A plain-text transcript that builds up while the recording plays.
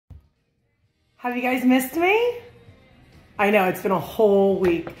Have you guys missed me? I know, it's been a whole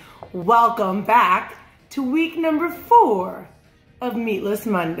week. Welcome back to week number 4 of Meatless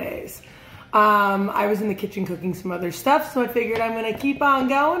Mondays. I was in the kitchen cooking some other stuff, so I figured I'm gonna keep on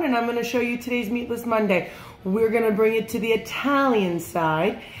going and I'm gonna show you today's Meatless Monday. We're gonna bring it to the Italian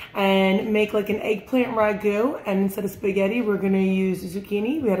side and make like an eggplant ragu, and instead of spaghetti, we're gonna use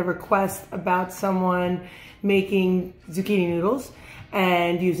zucchini. We had a request about someone making zucchini noodles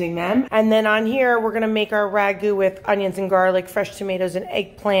and using them. And then on here, we're gonna make our ragu with onions and garlic, fresh tomatoes and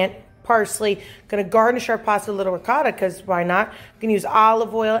eggplant, parsley. Gonna garnish our pasta with a little ricotta, because why not? I'm gonna use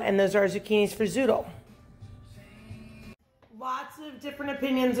olive oil, and those are our zucchinis for zoodle. Lots of different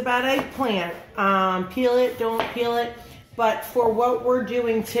opinions about eggplant. Peel it, don't peel it. But for what we're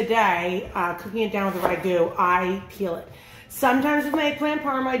doing today, cooking it down with the ragu, I peel it. Sometimes with my eggplant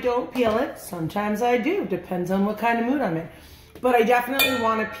parm, I don't peel it. Sometimes I do, depends on what kind of mood I'm in. But I definitely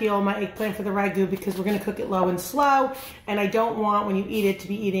want to peel my eggplant for the ragu because we're going to cook it low and slow. And I don't want, when you eat it, to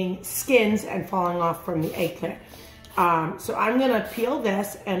be eating skins and falling off from the eggplant. So I'm going to peel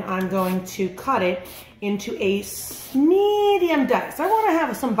this and I'm going to cut it into a medium dice. I want to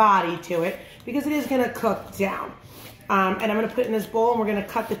have some body to it because it is going to cook down. And I'm going to put it in this bowl and we're going to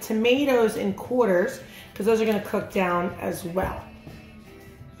cut the tomatoes in quarters because those are going to cook down as well.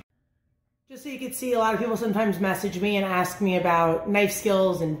 Just so you can see, a lot of people sometimes message me and ask me about knife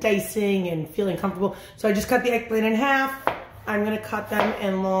skills and dicing and feeling comfortable. So I just cut the eggplant in half. I'm gonna cut them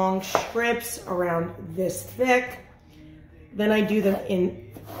in long strips around this thick. Then I do them in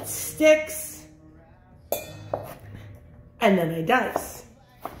sticks. And then I dice.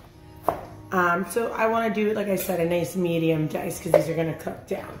 So I wanna do, like I said, a nice medium dice because these are gonna cook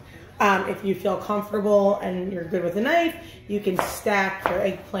down. If you feel comfortable and you're good with a knife, you can stack your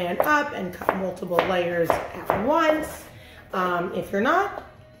eggplant up and cut multiple layers at once. If you're not,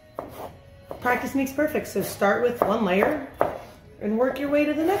 practice makes perfect. So start with one layer and work your way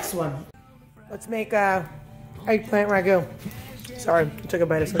to the next one. Let's make eggplant ragu. Sorry, I took a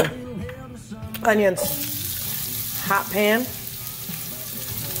bite of something. Onions, hot pan,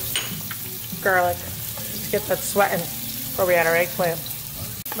 garlic. Just get that sweating before we add our eggplant.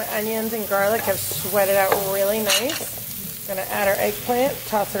 My onions and garlic have sweated out really nice. I'm gonna add our eggplant,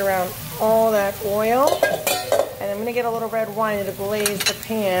 toss it around all that oil, and I'm gonna get a little red wine to glaze the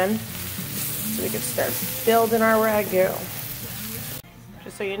pan so we can start building our ragu.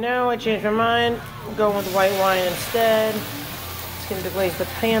 Just so you know, I changed my mind. I'm going with white wine instead. Just gonna deglaze the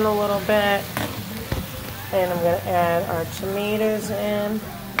pan a little bit. And I'm gonna add our tomatoes in,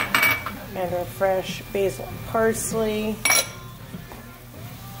 and our fresh basil and parsley.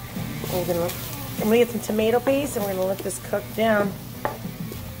 I'm gonna get some tomato paste and we're gonna let this cook down.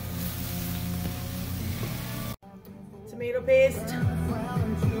 Tomato paste,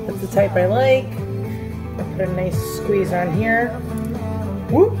 that's the type I like. I'll put a nice squeeze on here.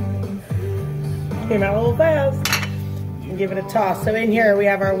 Whoop! Came out a little fast. And give it a toss. So in here we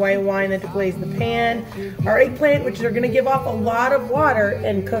have our white wine that deglazed the pan, our eggplant, which are gonna give off a lot of water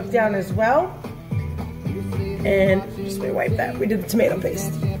and cook down as well. And just let me wipe that. We did the tomato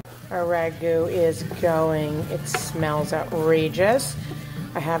paste. Our ragu is going. It smells outrageous.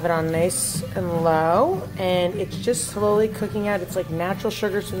 I have it on nice and low, and it's just slowly cooking out. It's like natural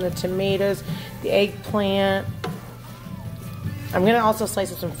sugars from the tomatoes, the eggplant. I'm gonna also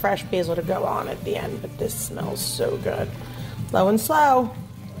slice up some fresh basil to go on at the end, but this smells so good. Low and slow.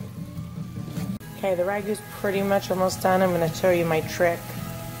 Okay, the ragu's pretty much almost done. I'm gonna show you my trick.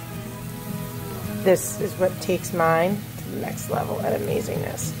 This is what takes mine to the next level at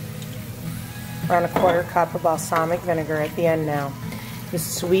amazingness. Around a 1/4 cup of balsamic vinegar at the end now. The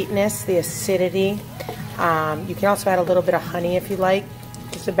sweetness, the acidity. You can also add a little bit of honey if you like,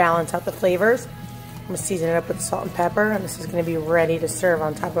 just to balance out the flavors. I'm gonna season it up with salt and pepper, and this is gonna be ready to serve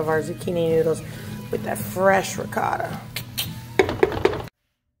on top of our zucchini noodles with that fresh ricotta.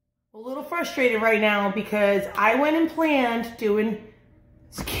 A little frustrated right now because I went and planned doing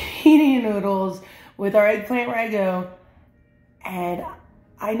zucchini noodles with our eggplant ragu, and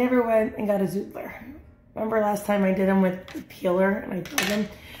I never went and got a zoodler. Remember last time I did them with the peeler and I peeled them?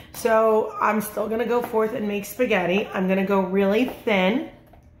 So I'm still gonna go forth and make spaghetti. I'm gonna go really thin,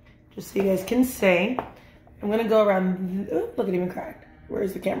 just so you guys can see. I'm gonna go around, oh, look, it even cracked.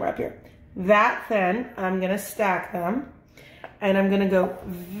 Where's the camera up here? That thin. I'm gonna stack them. And I'm gonna go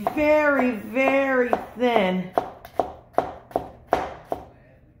very, very thin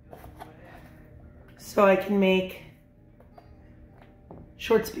so I can make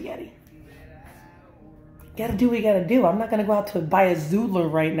short spaghetti. Gotta do what you gotta do. I'm not gonna go out to buy a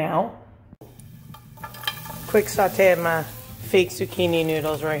zoodler right now. Quick saute of my fake zucchini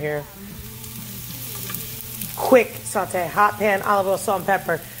noodles right here. quick saute. Hot pan, olive oil, salt, and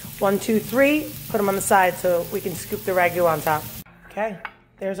pepper. 1, 2, 3. Put them on the side so we can scoop the ragu on top. Okay,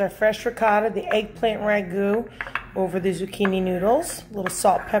 there's our fresh ricotta, the eggplant ragu over the zucchini noodles. A little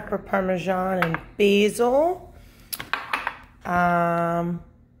salt, pepper, parmesan, and basil.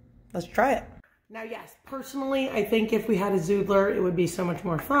 Let's try it. Now, yes, personally, I think if we had a Zoodler, it would be so much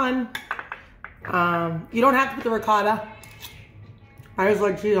more fun. You don't have to put the ricotta. I just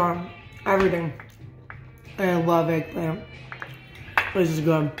like cheese on everything. And I love eggplant. This is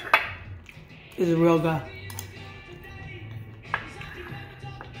good. This is real good.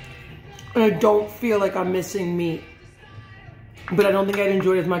 And I don't feel like I'm missing meat. But I don't think I'd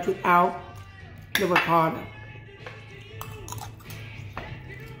enjoy it as much without the ricotta.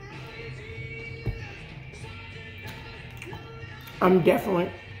 I'm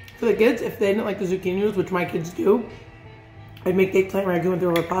definitely, for the kids, if they didn't like the zucchini noodles, which my kids do, I'd make the eggplant ragu and throw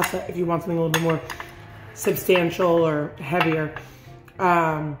over pasta if you want something a little bit more substantial or heavier.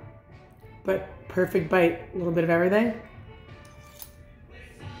 But perfect bite, a little bit of everything.